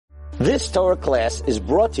This Torah class is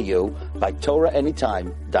brought to you by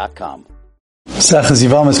TorahAnytime.com. Sechas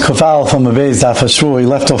Yivamis Kufal from the Beis Daf Hashur. He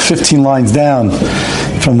left off 15 lines down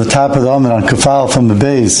from the top of the Amud on Kufal from the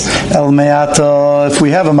Beis. El Me'ata, if we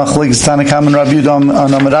have a Machlekes Tanna Kamma and Rabbi Yehuda on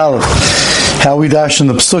Amud Aleph, how we dash in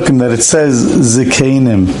the Pesukim that it says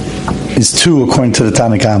Zikeinim is 2 according to the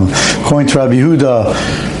Tanna Kamma. According to Rabbi Yehuda,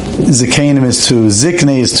 Zikeinim is 2,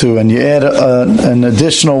 Ziknei is 2, and you add an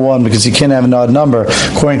additional one because you can't have an odd number.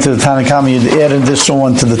 According to the Tanna Kamma, you add an additional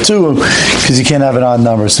one to the 2 because you can't have an odd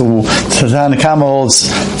number. So the Tanna Kamma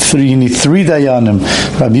holds you need 3 dayanim.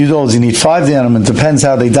 Rabbi Yehuda holds you need 5 dayanim. It depends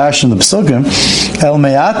how they dash in the Pesukim. El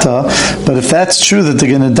Me'ata, but if that's true that they're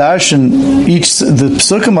going to dash in the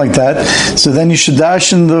Pesukim like that, so then you should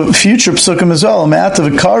dash in the future Pesukim as well. El Me'ata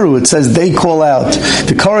v'karu, it says they call out.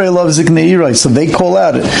 The Karu love Ziknei, so they call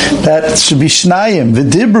out. That should be Shnayim.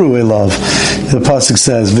 V'dibru love. The pasuk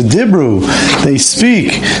says V'dibru, they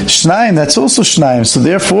speak. Shnayim, that's also Shnayim. So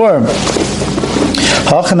therefore,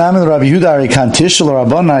 Hachanam Rabbi Yehuda Arikan Tishel or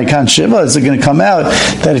Rabban Arikan Shiva, is it going to come out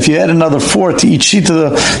that if you add another 4 to each sheet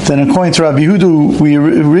then according to Rabbi Yehuda, we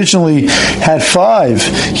originally had 5,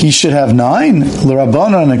 he should have 9.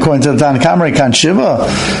 L'Rabbanan, according to the Tanna Kamma Arikan Shiva,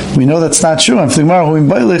 we know that's not true. These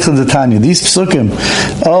psukim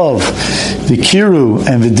of the Kiru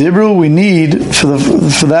and the Dibru we need for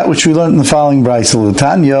that which we learned in the following brayso.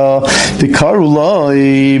 L'Tanya, the Karu Loi,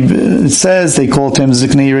 it says they called him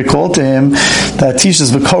Ziknei, called him. That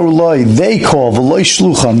teaches the Karu Loi, they call V'loi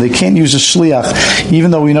Shlucham. They can't use a shliach, even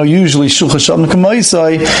though we know usually Shlucha Shalom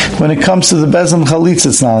Kamaisai. When it comes to the Bezam Chalitza,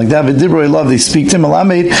 it's not like that. V'dibru love, they speak to him.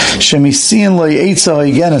 Alamed Shemisian Loi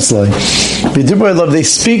Eitzah Higenes Loi. V'dibru love, they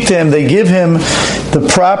speak to him. They give him the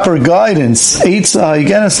proper guidance. Eitzah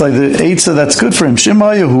Higenes Loi, the Eitzah that's good for him.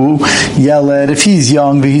 Shemayahu Yaled, if he's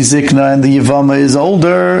young, V'hizikna, and the Yavama is old.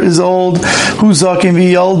 Who's Zakim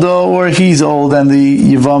V'yaldo, or he's old and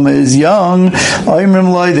the Yavama is young.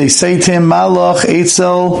 They say to him, Malacha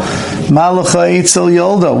Eitzel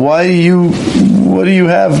Yolda. What do you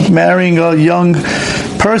have marrying a young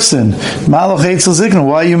person? Malach Eitzel Zikna.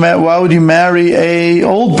 Why would you marry a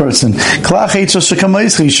old person? Klach Eitzel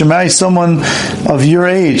Shekamaischi. You should marry someone of your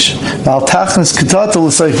age.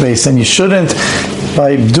 And you shouldn't,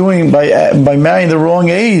 by marrying the wrong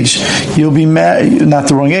age, you'll be not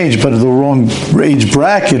the wrong age, but the wrong age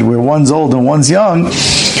bracket where one's old and one's young.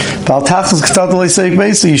 You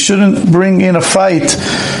shouldn't bring in a fight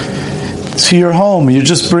to your home. You're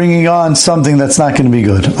just bringing on something that's not going to be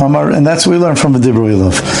good. And that's what we learn from the Dibru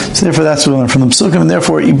love. So therefore that's what we learn from the Pesukim, and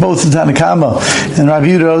therefore both the Tanna Kamma and Rabbi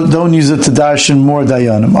Yehuda don't use it to darshan more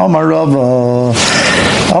dayanim. Amar Rav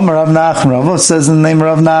Nachman. Rav says in the name of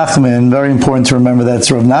Rav Nachman, very important to remember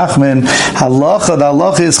that's Rav Nachman. The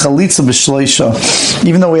halacha is chalitza b'shleisha.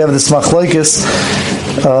 Even though we have this machlokes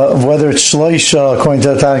of whether it's shleisha according to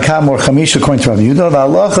the Tanna Kamma or chamisha according to Rabbi Yehuda, the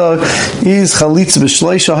halacha is chalitza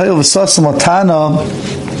b'shleisha. Hayil v'sasam Tana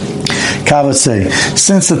Kavasei.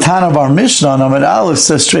 Since the Tana of our Mishnah on Amud Aleph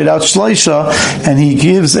says straight out Shleisha, and he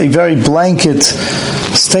gives a very blanket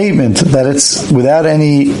statement that it's without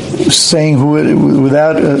any saying with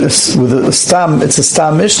a stam, it's a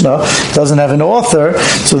stam Mishnah, doesn't have an author,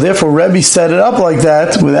 so therefore Rebbe set it up like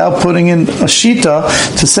that without putting in a shita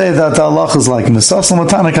to say that the halach is like him. Misaslam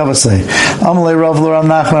Tana Kavasei. Amalei Rav Rav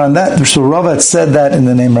Nachman on that. So Rav had said that in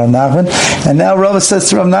the name of Rav Nachman, and now Rav says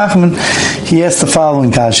to Rav Nachman, he asked the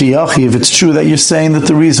following kashi: if it's true that you're saying that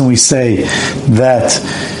the reason we say that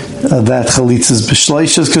chalitza is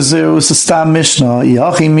b'shleisha is because there was a stam mishnah.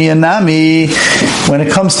 Yachi miyanami. When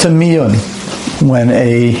it comes to miyun, when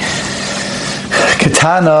a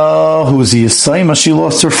katana who's a yisayma, she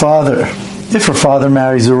lost her father. If her father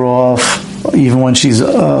marries her off, even when she's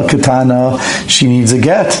a katana, she needs a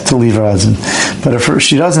get to leave her husband. But if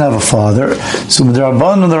she doesn't have a father, so the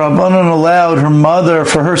Rabbanan allowed her mother,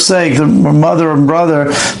 for her sake, her mother and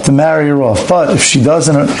brother, to marry her off. But if she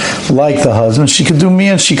doesn't like the husband, she could do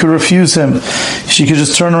miyan, she could refuse him. She could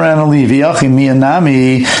just turn around and leave. Yachi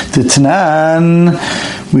miyanami, the Tanan,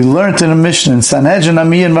 we learned in a Mishnah in Sanhedrin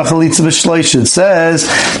Amiyan Chalitza B'Shleisha. It says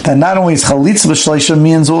that not only is Chalitza B'Shleisha,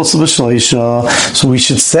 Miyan's also B'Shleisha. So we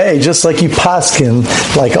should say, just like you paskin,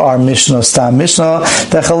 like our Mishnah, Stam Mishnah,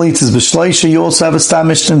 that Chalitza is B'Shleisha. You also have a Stam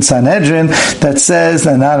Mishnah in Sanhedrin that says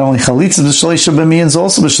that not only Chalitza B'Shleisha, but Miyan's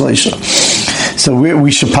also B'Shleisha. So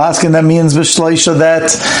we should paskin that Miyan's B'Shleisha,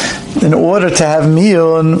 that in order to have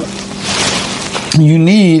Miyan, you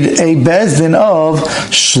need a bezdin of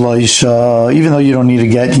shloisha. Even though you don't need a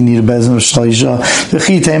get, you need a bezdin of shloisha. If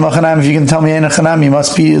you can tell me you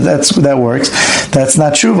must be, that works. That's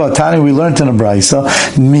not true. Vatani, we learned in a brisa,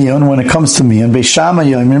 mion, when it comes to mion, Beishama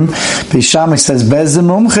yomim, Beishama says bezdin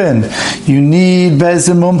mumchen. You need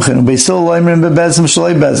bezdin mumchen. Beisil yomim bebezdin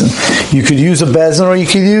shalei bezdin. You could use a bezdin, or you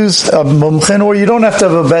could use a mumchen, or you don't have to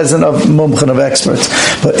have a bezdin of mumchen, of experts.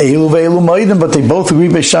 But elu ve'elu ma'idin, but they both agree,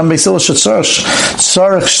 Beisham Beisil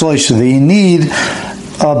shetzarach shloisha. They need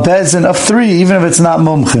a bezdin of 3, even if it's not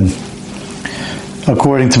mumchen.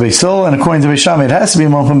 According to Beisol and according to Beisham, it has to be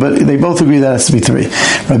mumchen, but they both agree that it has to be 3.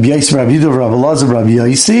 Rabbi Yossi, Rabbi Yehuda, Rabbi Elazar, Rabbi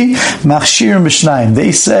Yossi, machshir b'shnayim.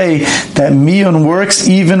 They say that mion works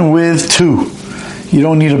even with 2. You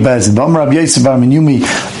don't need a bezdin. Amar Rabbi Yossi bar Minyumi,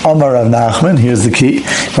 Amar Rav Nachman. Here's the key.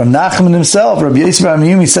 From Nachman himself, Rabbi Yossi bar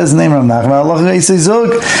Minyumi says the name of Rav Nachman. Allah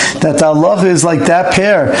zog that the Allah is like that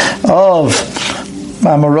pair of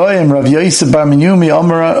Amaroyim, Rabbi Yossi bar Minyumi,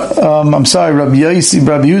 Rabbi Yossi,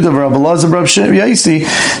 Rabbi Yehuda, Rabbi Elazar, Rabbi Yossi.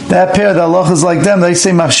 That pair, the Allah is like them. They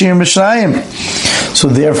say machshir b'shnayim. So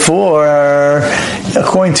therefore,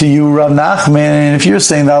 according to you, Rav Nachman, if you're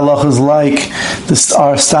saying that Allah is like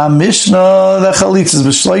our Stam Mishnah, that Chalitz is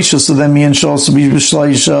b'shleisha, so then me and should also be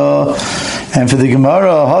b'shleisha. And for the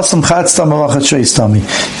Gemara, Hasam Chat Stam Avachat Shrei Stami.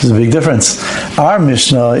 There's a big difference. Our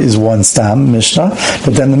Mishnah is 1 Stam Mishnah,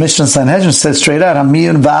 but then the Mishnah Sanhedrin says straight out,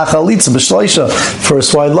 Hamiyun v'achalitz b'shleisha,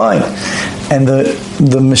 first wide line. And the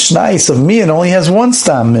Mishnais of Mian only has 1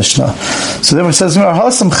 Stam Mishnah. So therefore it says,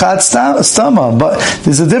 Hasam Chat Stama, but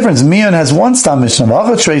there's a difference. Mian has 1 Stam Mishnah,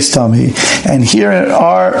 V'achat Shrei Stami. And here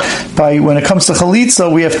when it comes to Chalitza,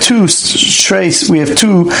 we have 2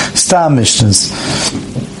 Stam Mishnahs.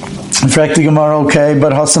 In fact, the Gemara, okay,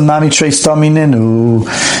 but Hasam Nami Trei Stami Ninu.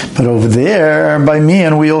 But over there, by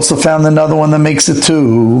Mian, we also found another one that makes it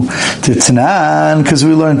 2. Titanan, because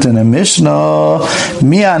we learned in a Mishnah,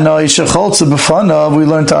 Mian Noisha Cholza B'fanav, we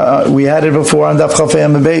learned, we had it before on Daf Chafei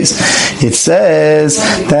Amud Beis. It says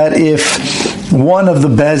that if one of the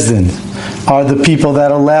Bezdin are the people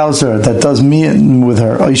that allows her, that does Mian with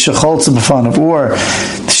her, Oisha Cholza B'fanav, or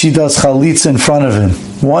she does Chalitza in front of him,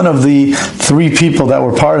 one of the 3 people that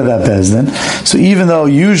were part of that Bezdin. So even though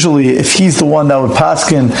usually if he's the one that would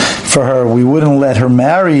paskin for her, we wouldn't let her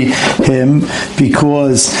marry him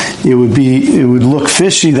because it would look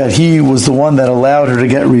fishy that he was the one that allowed her to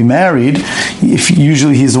get remarried. If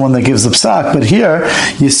usually he's the one that gives the psak, but here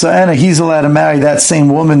Yisrael, he's allowed to marry that same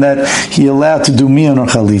woman that he allowed to do mian or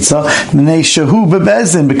chalitza. Nei shehu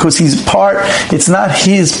bebezdin, because he's part. It's not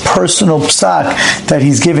his personal psak that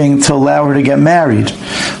he's giving to allow her to get married.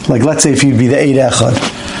 Like, let's say if he'd be the Eid Echad,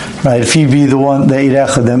 right? If he'd be the one, the Eid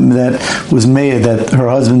Echad that was made, that her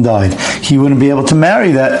husband died, he wouldn't be able to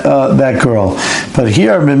marry that girl. But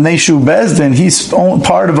here, B'nei Bezdin, he's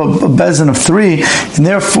part of a Bezdin of 3, and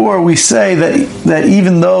therefore we say that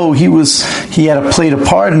even though he had played a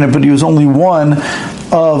part in it, but he was only one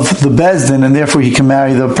of the Bezdin, and therefore he can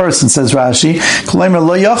marry the person. Says Rashi, K'leimer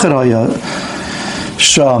lo yachid haya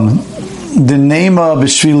sham. The name of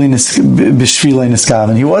B'shvilei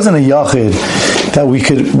Niskaven. He wasn't a yachid that we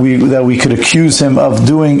could accuse him of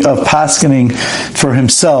paskening for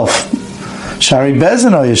himself. Shari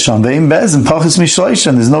Bezin o Yesham. Ve'im Bezin pachis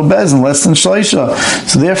mishleisha. There's no Bezin less than shleisha.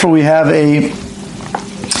 So therefore we have a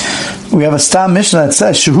Stam Mishnah that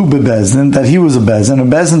says Shehu bebezdin, that he was a bezdin, a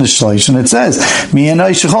bezdin is shleish, and it says Mi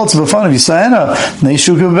enai shecholtz b'fanav Yisrael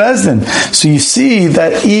neishu bebezdin. So you see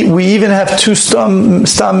that we even have 2 Stam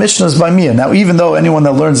Mishnahs by Mia. Now, even though anyone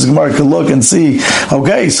that learns the Gemara could look and see,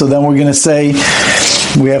 okay, so then we're going to say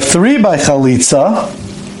we have 3 by Chalitza,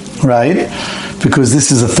 right? Because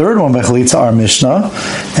this is a 3rd one by Chalitza, our Mishnah,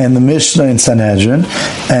 and the Mishnah in Sanhedrin,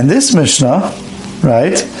 and this Mishnah,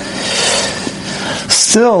 right?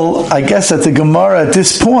 Still, I guess that the Gemara at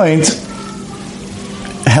this point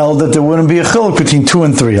held that there wouldn't be a chiluk between 2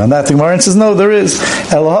 and 3. On that, the Gemara says, no, there is.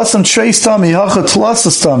 Elahasam trei stami, hacha tlasa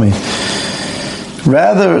stami.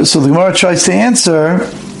 Rather, so the Gemara tries to answer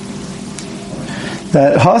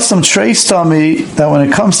that hasam trei stami, that when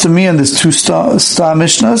it comes to me and there's 2 stam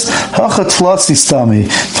Mishnahs, hacha tlasi stami.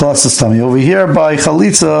 Over here by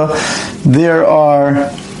Chalitza, there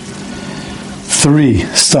are 3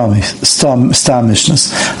 Stam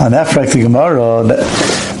Mishnahs. On that fact, the Gemara,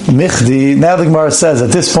 Michdi, now the Gemara says, at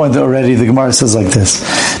this point already, the Gemara says like this.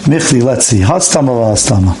 Michdi, let's see. Hastama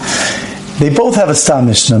v'hastama. They both have a Stam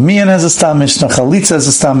Mishnah. Mian has a Stam Mishnah, Chalitza has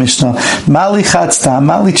a Stam Mishnah, Mali Chat Stam,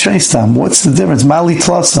 Mali Trei Stam. What's the difference? Mali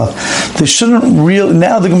Tlasa. They shouldn't really,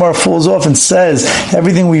 now the Gemara falls off and says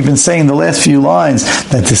everything we've been saying the last few lines,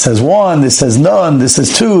 that this has one, this has none, this has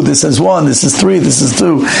two, this has one, this is three, this is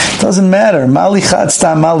two. It doesn't matter. Mali Chat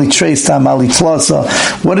Stam, Mali Trei Stam, Mali Tlasa.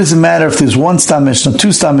 What does it matter if there's one Stam Mishnah,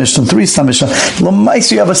 two Stam Mishnah, three Stam Mishnah? L'mais,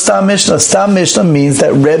 you have a Stam Mishnah. A Stam Mishnah means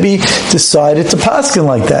that Rebbe decided to paskin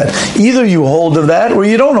like that. Either you hold of that or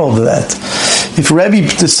you don't hold of that. If Rebbe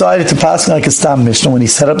decided to paskin like a Stam Mishnah when he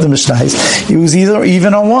set up the Mishnahs, it was either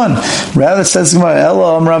even on one. Rather, says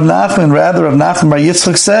Ella Rav Nachman. Rather, Rav Nachman Bar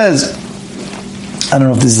Yitzchak says, I don't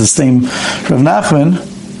know if this is the same Rav Nachman.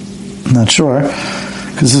 I'm not sure,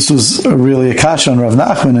 because this was really a kasha on Rav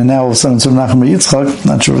Nachman, and now all of a sudden it's Rav Nachman Bar Yitzchak.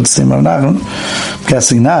 Not sure if it's the same Rav Nachman. I'm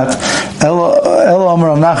guessing not. Ella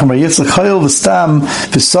Rav Nachman Bar Yitzchak Chayil v'Stam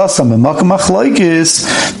v'Sasam v'Makam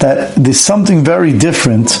Achloikis, that there's something very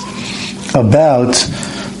different about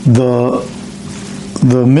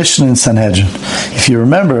the Mishnah in Sanhedrin. If you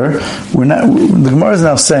remember, the Gemara is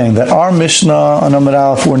now saying that our Mishnah on Amud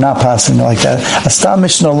Aleph, we're not passing like that. A Stam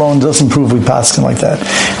Mishnah alone doesn't prove we passing like that.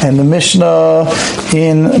 And the Mishnah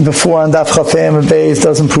before on Daf Chafei and Beis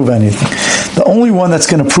doesn't prove anything. The only one that's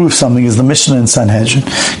going to prove something is the Mishnah in Sanhedrin.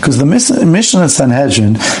 Because the Mishnah in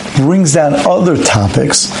Sanhedrin brings down other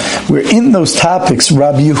topics, where in those topics,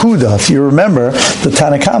 Rabbi Yehuda, if you remember, the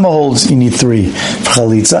Tanakama holds you need 3 for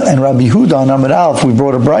Chalitza, and Rabbi Yehuda on Amud Aleph, we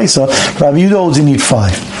brought a Brisa, Rabbi Yehuda holds you need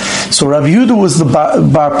 5. So Rabbi Yehuda was the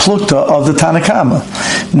Bar Plukta of the Tanakama.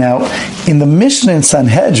 Now, in the Mishnah in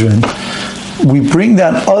Sanhedrin, we bring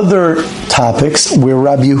down other topics where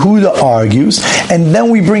Rabbi Yehuda argues, and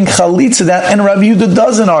then we bring Chalitza down, and Rabbi Yehuda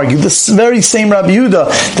doesn't argue. This very same Rabbi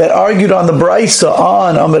Yehuda that argued on the Brisa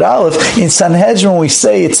on Amud Aleph, in Sanhedrin, when we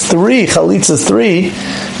say it's 3, Chalitza is 3,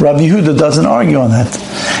 Rabbi Yehuda doesn't argue on that.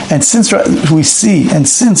 And since Rabbi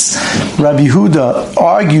Yehuda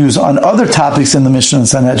argues on other topics in the Mishnah and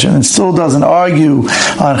Sanhedrin and still doesn't argue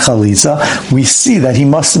on Chalitza, we see that he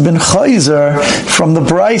must have been Chayzer from the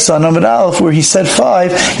Brisa on Amud Aleph, where he said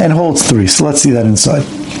 5 and holds 3. So let's see that inside.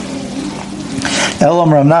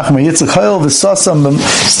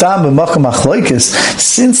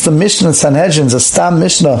 Since the Mishnah in Sanhedrin is a Stam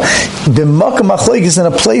Mishnah, b'makam machlokes in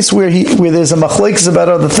a place where there's a machlokes about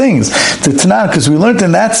other things. The Tanan, because we learned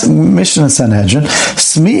in that Mishnah in Sanhedrin,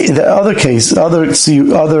 the other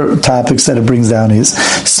topics that it brings down is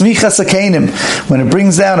Smichas Hakenim, when it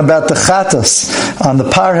brings down about the Chatas on the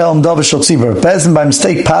Par Helm Davar Shel Tzibur. Bezin by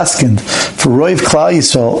mistake paskined for Roiv Klal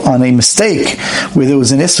Yisrael on a mistake where there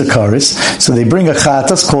was an Issachar, so they bring a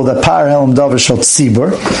Chatas called a Par Helm Davar Shel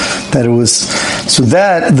Tzibur, that it was, so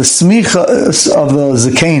that the Smicha of the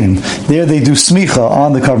Zakenim, there they do Smicha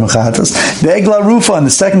on the Karban Chatas. The Egla Rufa, in the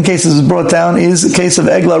second case that was brought down, is the case of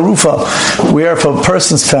Egla Rufa, where if a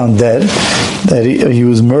person's found dead, that he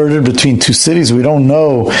was murdered between 2 cities, we don't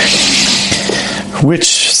know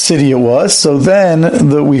which city it was, so then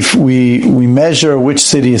we measure which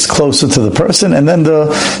city is closer to the person, and then the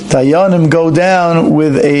Dayanim go down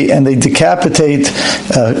and they decapitate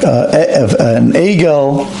an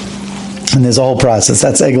egel, and there's a whole process.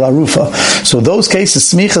 That's Egla Rufa. So those cases,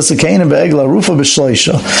 Smichas Hakenim be'Egla Rufa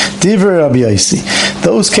b'Shloisha. Divrei Rabbi Yossi.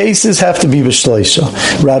 Those cases have to be b'Shloisha.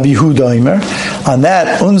 Rabbi Yehuda Omer. On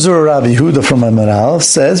that, Unzur Rabbi Yehuda from Amud Aleph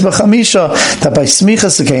says b'Chamisha that by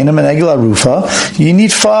Smichas Hakenim and Egla Rufa you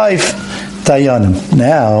need 5 Dayanim.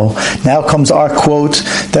 Now comes our quote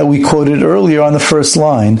that we quoted earlier on the first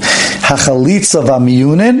line. Hachalitza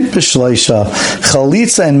v'miyunin b'Shloisha.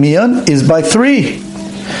 Chalitza and miyan is by 3.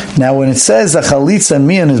 Now, when it says that Chalitza and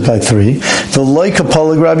Miyan is by 3, the Loika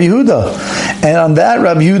Polig Rabbi Yehuda, and on that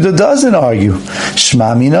Rabbi Yehuda doesn't argue.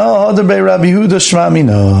 Shma Mina, Hadar Bei Rabbi Yehuda, Shma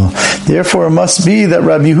Mina. Therefore, it must be that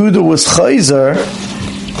Rabbi Yehuda was Chayzer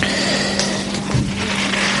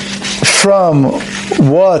from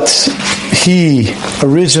what he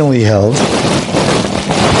originally held.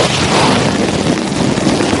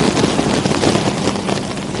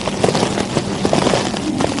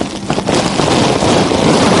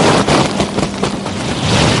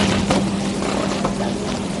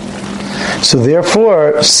 So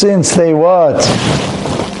therefore, since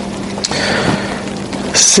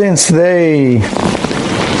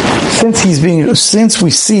we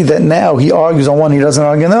see that now he argues on one, he doesn't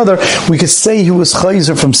argue on another, we could say he was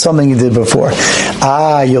chayzer from something he did before.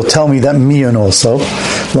 You'll tell me that miyan also,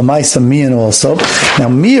 lamaisa miyan also. Now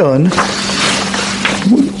miyan,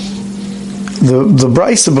 the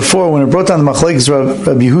Brisa before, when it brought down the Machlekes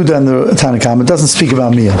Rabbi Yehuda and the Tanakam, it doesn't speak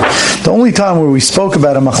about Miyan. The only time where we spoke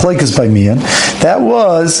about a Machlekes by Miyan, that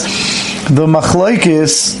was the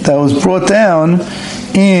machlokes that was brought down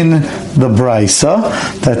in the Brisa,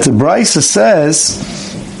 that the Brisa says,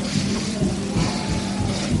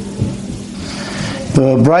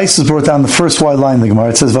 the Bryce is brought down the first wide line of the Gemara.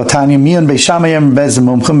 It says, "Vatanya mian beishamayim bezin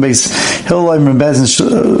mumchin beis hilayim bezin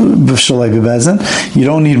b'shalei bezin." You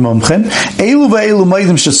don't need mumchin. Elu ve'elu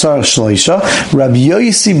maidim shesarach shleisha. Rabbi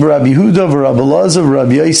Yosi, Rabbi Yehuda, Rabbi Elazar,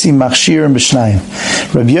 Rabbi Yosi machshir b'shnayim.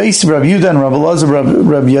 Rabbi Yosi, Rabbi Yehuda, and Rabbi Elazar,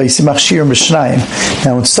 Rabbi Yosi machshir b'shnayim.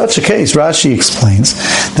 Now, in such a case, Rashi explains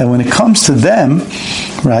that when it comes to them,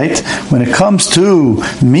 right? When it comes to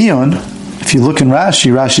mion. If you look in Rashi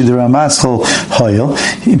the Ramaschol Hoyel,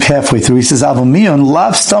 halfway through, he says, Aval Mion,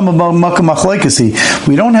 Lav Stam Makam Machlokesi.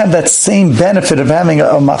 We don't have that same benefit of having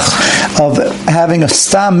a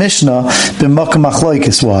Stam Mishnah b'Makam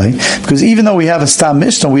Machlokes. Why? Because even though we have a Stam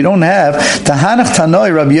Mishnah, we don't have Tahanach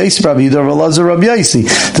Tanoi, Rabbi Yosi, Rabbi Yehuda, Rabbi Elazar, Rabbi Yosi.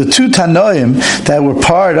 The two Tanoim that were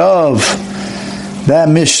part of that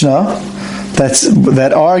Mishnah,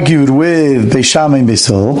 that argued with Beis Shammai and Beis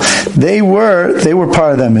Hillel, they were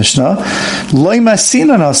part of that Mishnah.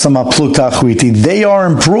 They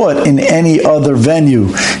aren't brought in any other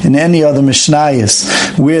venue, in any other Mishnayos,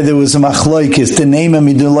 where there was a machlokes.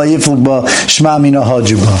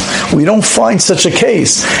 We don't find such a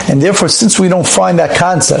case, and therefore, since we don't find that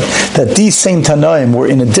concept that these same Tanaim were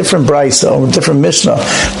in a different Brisa or a different Mishnah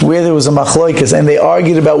where there was a machlokes, and they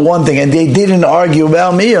argued about one thing, and they didn't argue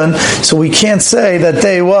about Mian, so we can't say that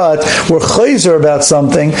they were chayzer about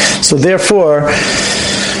something. So therefore,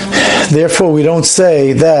 we don't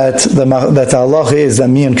say that the halacha is that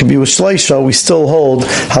mian can be with shleisha. We still hold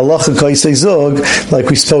halacha kaisei zug, like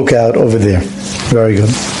we spoke out over there. Very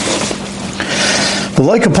good. But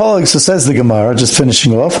like a polig, so says the Gemara, just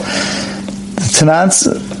finishing off, the Tanans.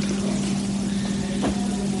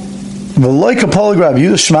 So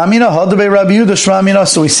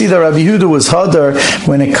we see that Rabbi Yehuda was hadar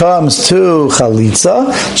when it comes to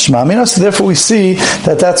chalitza shmamina. So therefore we see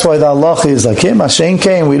that that's why the halacha is like him. Mashen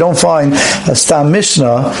came. We don't find a stam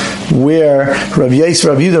mishnah where Rabbi Yosi,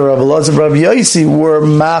 Rabbi Yehuda, Rabbi Elazar, Rabbi Yosi were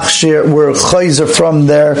chayzer from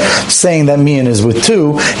there saying that mian is with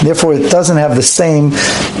two. Therefore, it doesn't have the same.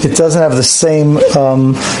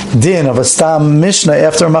 Din of a stam mishnah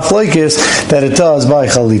after machlokes that it does by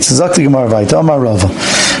chalitza.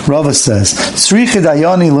 Rava says, you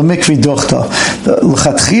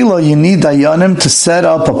need dayanim to set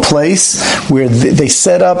up a place where they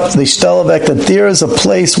shtelevek that there is a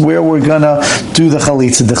place where we're gonna do the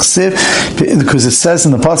chalitza. Because it says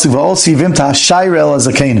in the pasuk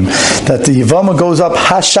that the Yavama goes up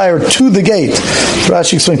hashayr to the gate.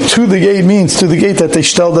 Rashi explains to the gate means to the gate that they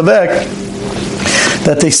shtelevek,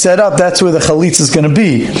 that they set up. That's where the chalitza is going to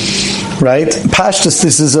be. Right? Pashtus,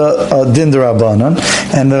 this is a din d'Rabbanan,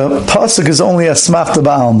 and the pasuk is only a smachta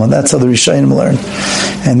ba'alma. That's how the Rishonim learn,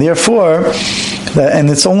 and therefore, and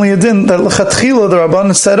it's only a din that l'chatchila the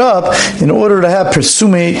Rabbanan set up in order to have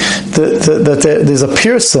persumi that there's a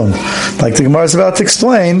pirsum, like the Gemara is about to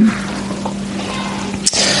explain.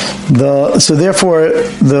 So therefore,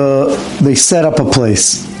 they set up a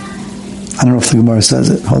place. I don't know if the Gemara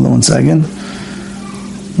says it. Hold on one second.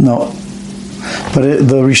 No. But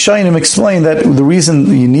the Rishonim explained that the reason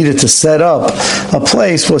you needed to set up a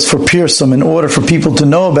place was for Pirsum, in order for people to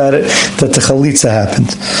know about it, that the Chalitza happened.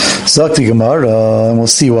 Zakti Gemara, and we'll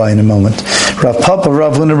see why in a moment. Rav Papa,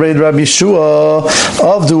 Rav Huna, Rav Yeshua,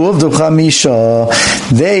 Avdu Chamisha.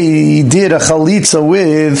 They did a Chalitza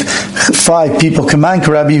with 5 people. Kaman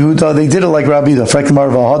Rabbi Yehuda, they did it like Rabbi Yehuda.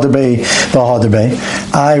 Frekmar V'Hader Bey.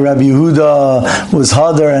 Rabbi Yehuda was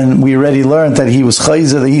Hadar, and we already learned that he was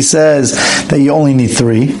Chayzer, that he says that you only need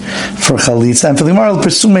 3 for Chalitza. And for the Gemara,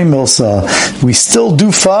 Persume Milsa, we still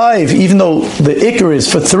do 5, even though the Iker is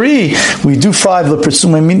for 3, we do 5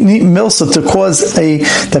 Persume Milsa to cause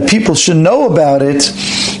that people should know about it.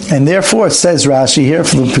 And therefore, it says Rashi here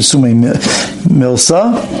for the Persume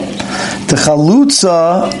Milsa, the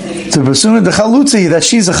Chalutza, to pursue the Chalutza, that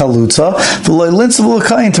she's a Chalutza,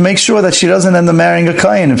 to make sure that she doesn't end up marrying a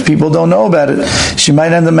Kayin. If people don't know about it, she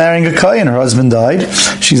might end up marrying a Kayin. Her husband died,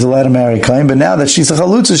 she's allowed to marry a Kayin, but now that she's a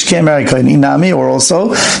Chalutza, she can't marry a Kayin. Inami, or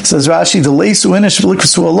also, says Rashi, the Leisu Inish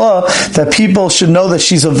V'likvasu Allah, that people should know that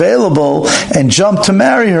she's available and jump to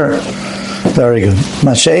marry her. Very good.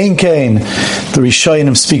 Mashein Kain, the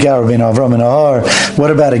Rishonim speak out Rabbeinu Avram and Ahar. What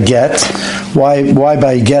about a get? Why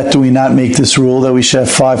by get do we not make this rule that we should have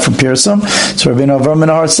 5 for Pirsum? So Rabbeinu Avram and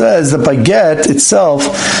Ahar says that by get itself,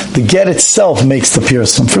 the get itself makes the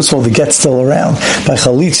Pirsum. First of all, the get's still around. By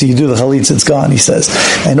Chalitza, you do the Chalitza, it's gone, he says.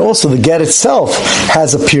 And also the get itself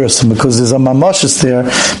has a Pirsum, because there's a mamashis there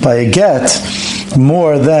by a get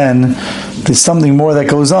more than there's something more that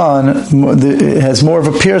goes on. It has more of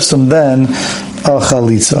a pirsum than a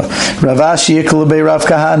chalitza. Rav Ashi Ikalabei Rav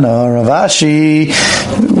Kahana. Rav Ashi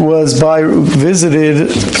was visited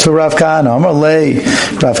to Rav Kahana. Amalei.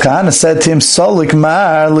 Rav Kahana said to him, Solik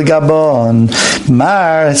Mar Ligabon.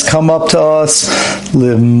 Mar has come up to us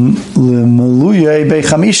Limaluyei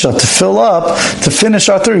Bechamisha, to finish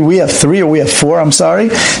our 3. We have 3 or we have 4, I'm sorry.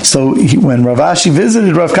 So when Rav Ashi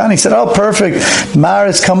visited Rav Kahana, he said, oh, perfect. Mar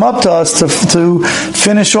has come up to us to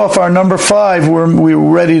finish off our number 5. We're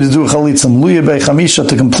ready to do chalitza. Chamisha,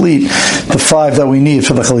 to complete the 5 that we need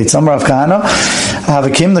for the chalitza. Amar Rav Kahana,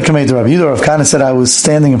 Havakim the Kamei to Rav Yehuda. Rav Kahana said, I was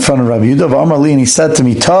standing in front of Rav Yehuda. Amar Li, and he said to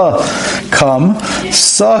me, Ta, come,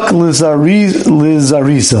 sak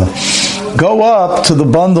lizariza. Go up to the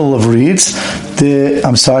bundle of reeds. Sak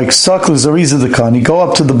lizariza the kani. Go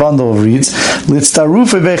up to the bundle of reeds.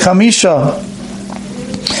 Litztarufe bechamisha.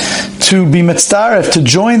 To be mitzdaref, to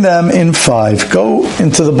join them in 5. Go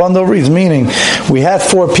into the bundle of reeds, meaning we had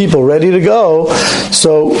 4 people ready to go,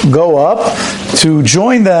 so go up to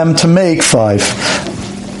join them to make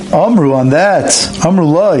 5. Amru on that, Amru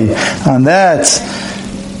Loi, on that,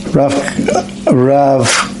 Rav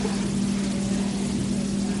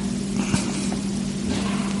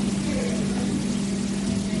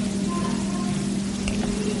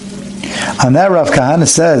on that, Rav Kahana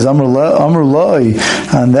says, Amr Loi,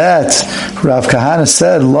 on that, Rav Kahana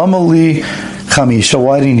said, Lamali Chamisha,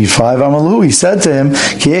 why do you need 5? Amalu, he said to him,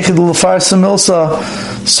 Kiechid Lafar Samilsa,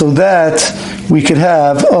 so that we could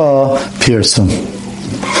have a Pearson.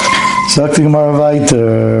 Sagt die Gemara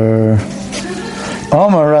weiter.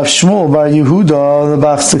 Amar Rav Shmuel bar Yehuda, the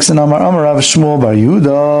Bach sticks in Amar Rav Shmuel bar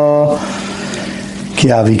Yehuda.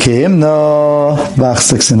 Kiavi keimna, Bach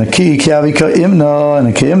sticks in a key. Kiavi keimna and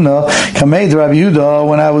a keimna. Kameid Rav Yehuda,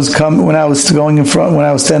 when I was standing in front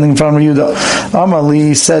of Yehuda,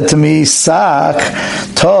 Amali said to me, Sak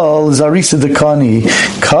tol zarisa dekani,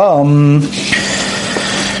 come.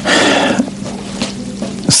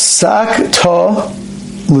 Sak to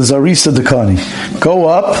Lizarisa Dekani. Go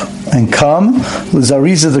up and come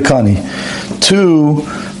Lizarisa Dekani to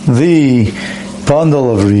the bundle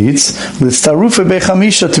of reeds. Litztarufe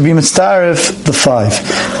bechamisha, to be mitzdaref the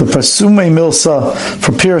 5. The Parsume milsa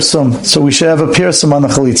for pirsum. So we should have a pirsum on the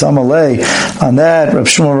chalitza. Amalei. On that, Rav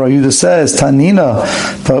Shmuel Bar Yehuda says, Tanina,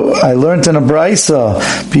 but I learned in a brisa,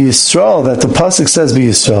 Be Yisrael, that the pasuk says Be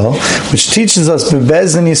Yisrael, which teaches us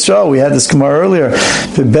Bebezdin Yisrael. We had this Gemara earlier.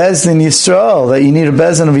 Bebezdin Yisrael, that you need a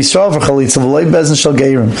bezdin of Yisrael for chalitza. V'lei bezdin shel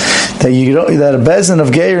geirim. That a bezdin of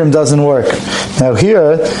geirim doesn't work. Now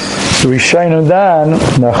here, the Rishonim Dan,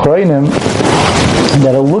 Nachroinim,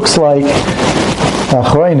 that it looks like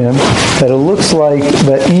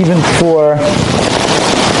that even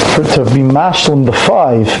to be mashlim the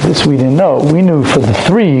 5, this we didn't know. We knew for the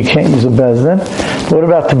 3 you can't use a bezdin. What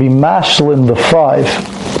about to be mashlim the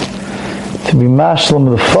 5? To be mashlim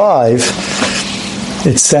the 5,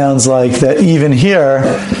 it sounds like that even here,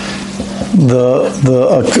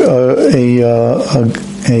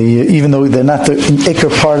 even though they're not the ikar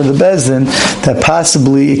part of the bezdin, that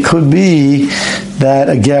possibly it could be that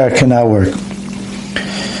a ger cannot work.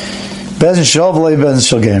 Bezdin shel v'lei bezdin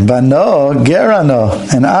shel gerim. But no, ger no,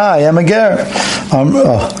 and I am a ger.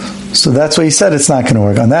 So that's why he said it's not going to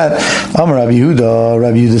work. On that, Rabbi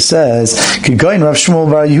Yehuda says, Kigoyin Rav Shmuel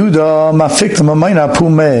bar Yehuda mafiktam amayna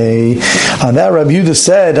pumei. On that, Rabbi Yehuda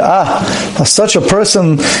said, such a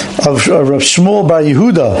person of Rav Shmuel bar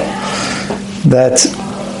Yehuda, that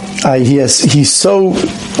he's so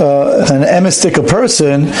an emistic a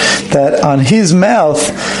person that on his mouth,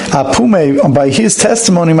 apume, by his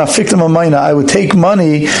testimony, I would take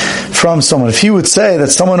money from someone. If he would say that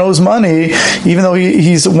someone owes money, even though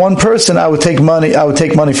he's one person, I would take money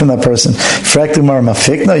from that person.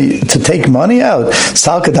 To take money out.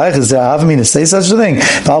 To say such a thing.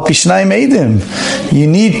 You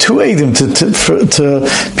need 2 eidim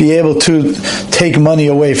to be able to take money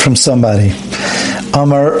away from somebody.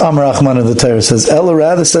 Amar Achman of the Torah says, Ella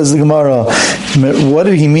rather, says the Gemara, what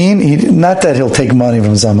did he mean? Not that he'll take money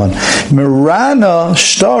from someone. Mirana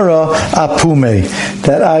shtara apume,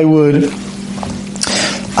 that I would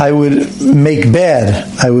make bad.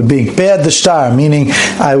 I would make bad the shtar, meaning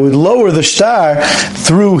I would lower the shtar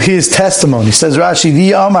through his testimony. Says Rashi,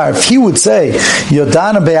 the Amar, if he would say,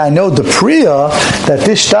 Yodana be, I know the priya, that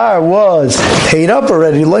this shtar was paid up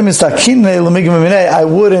already, I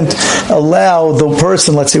wouldn't allow the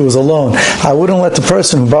person, let's say it was a loan, I wouldn't let the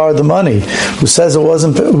person who borrowed the money, who says it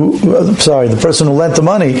wasn't, the person who lent the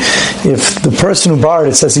money, if the person who borrowed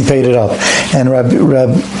it says he paid it up. And Rab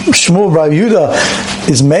Shmuel Bar Yehuda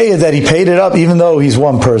is made that he paid it up even though he's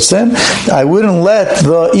one person, I wouldn't let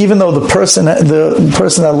even though the person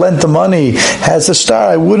that lent the money has a star,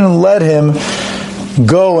 I wouldn't let him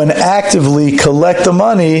go and actively collect the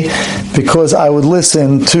money because I would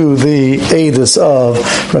listen to the edus of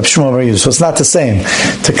Reb Shmuel Bar Yehuda. So it's not the same.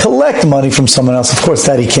 To collect money from someone else, of course,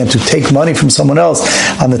 that he can't do. Take money from someone else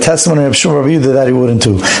on the testimony of Reb Shmuel Bar Yehuda, that he wouldn't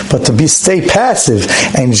do. But to stay passive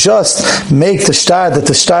and just make the shtar that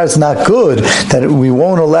the shtar is not good, that we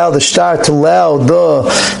won't allow the shtar to allow the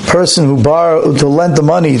person who lent the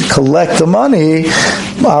money to collect the money,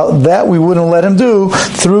 that we wouldn't let him do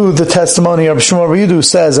through the testimony of Reb Shmuel Bar Yehuda, who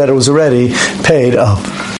says that it was already paid up.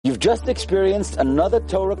 You've just experienced another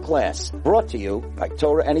Torah class brought to you by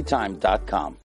TorahAnytime.com.